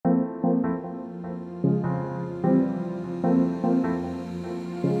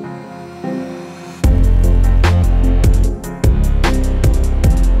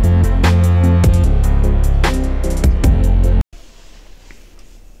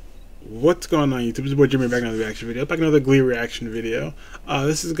What's going on YouTube? This is boy Jimmy back on another reaction video. Back another GLEE reaction video.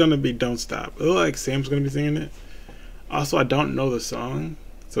 This is gonna be Don't Stop. It looks like Sam's gonna be singing it. Also, I don't know the song,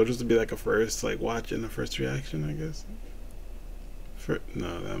 so just to be like a first watch in the first reaction, I guess.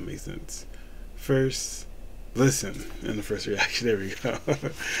 No, that makes sense. First listen in the first reaction. There we go.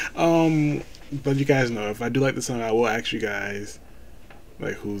 But you guys know if I do like the song, I will ask you guys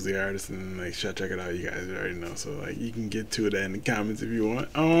like who's the artist and like check it out. You guys already know, so like you can get to that in the comments if you want.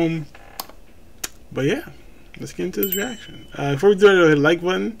 But yeah, let's get into this reaction. Before we do it, hit the like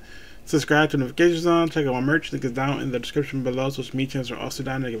button, subscribe to notifications on, check out my merch, link is down in the description below. Social media channels are also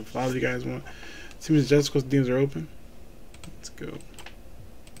down there. You can follow if you guys want. Seems Jessica's DMs are open. Let's go.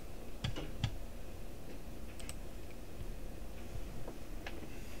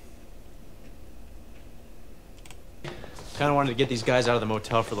 Kind of wanted to get these guys out of the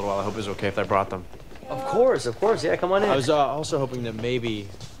motel for a little while. I hope it was okay if I brought them. Of course. Yeah, come on in. I was also hoping that maybe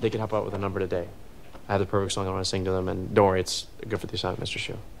they could help out with a number today. I have the perfect song I want to sing to them, and don't worry, it's good for the Silent Mr.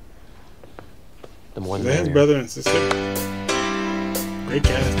 show. The more His brother and sister. Great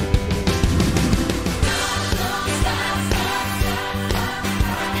cast.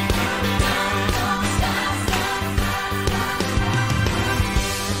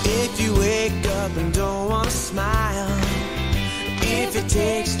 If you wake up and don't want to smile, if it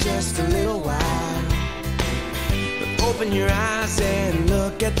takes just a little while, but open your eyes and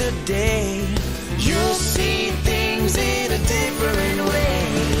look at the day, you'll see things in a different way.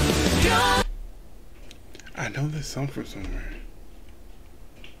 I know this song from somewhere.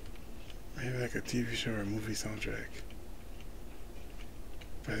 Maybe like a TV show or a movie soundtrack.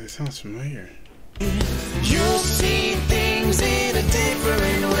 But it sounds familiar. You'll see things in a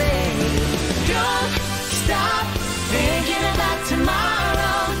different way. Don't stop thinking about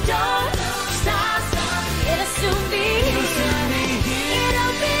tomorrow. Don't stop. It'll soon be.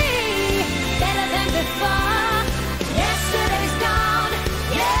 It'll be better than before. Yesterday's gone.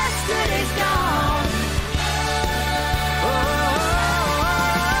 Yesterday's gone.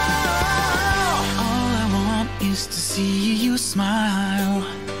 All I want is to see you smile.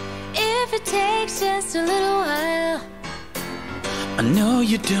 If it takes just a little while. I know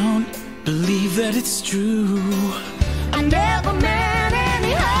you don't believe that it's true. I never meant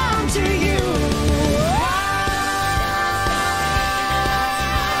any harm to you.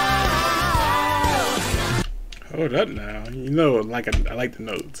 Hold up now. You know, I like the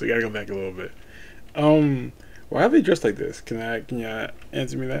notes, so I gotta go back a little bit. Why are they dressed like this? Can you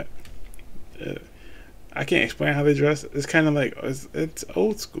answer me that? I can't explain how they dress. It's kind of like it's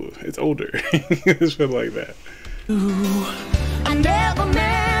old school. It's older. It's feel like that. I never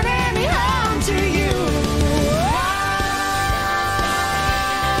meant any harm to you.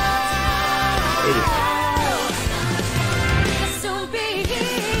 It'll soon be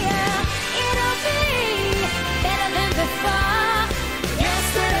here. It'll be better than before.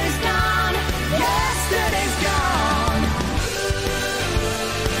 Yesterday's gone. Yesterday's gone.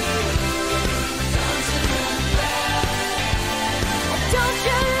 Don't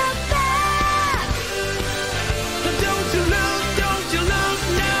you look back. Don't you look now. Don't you look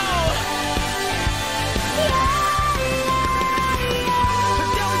back.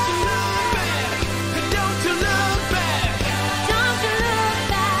 Don't you look back. Don't you look back. Don't you look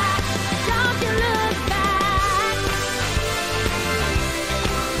back.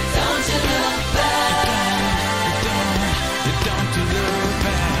 Don't you look back. Don't you look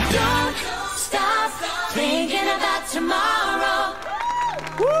back. Don't stop thinking about tomorrow.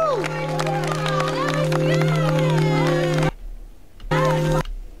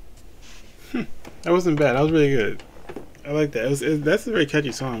 That wasn't bad. That was really good. I like that. That's a very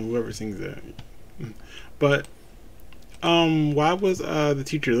catchy song. Whoever sings that. But why was the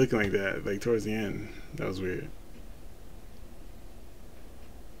teacher looking like that? Like towards the end, that was weird.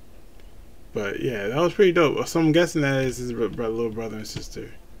 But yeah, that was pretty dope. So I'm guessing that is his little brother and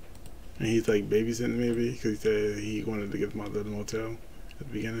sister, and he's like babysitting maybe because he said he wanted to get them out of the motel at the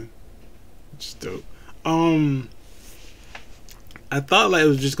beginning. Which is dope. I thought like it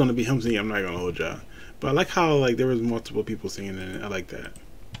was just gonna be him singing. I'm not gonna hold y'all, but I like how like there was multiple people singing in it. I like that.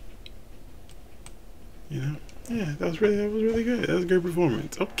 You know, yeah, that was really good. That was a great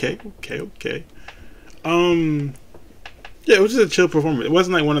performance. Okay. Yeah, it was just a chill performance. It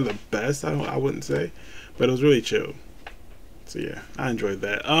wasn't like one of the best. I wouldn't say, but it was really chill. So yeah, I enjoyed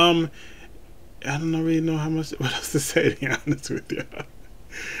that. I don't really know what else to say, to be honest with you.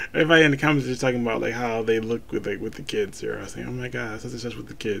 Everybody in the comments is just talking about like how they look with the kids here. I was saying, oh my god, such and such with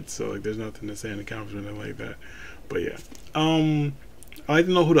the kids. So like, there's nothing to say in the comments or anything like that. But yeah, I like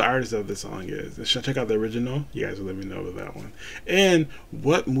to know who the artist of this song is. Should I check out the original? You guys will let me know with that one. And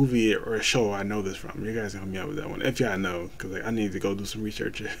what movie or show I know this from. You guys can help me out with that one if y'all know, because like, I need to go do some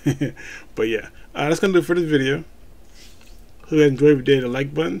research. But yeah, that's gonna do it for this video. Hope you guys enjoyed. If you did, the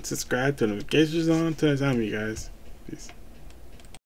like button, subscribe, turn notifications on. Till next time, you guys. Peace.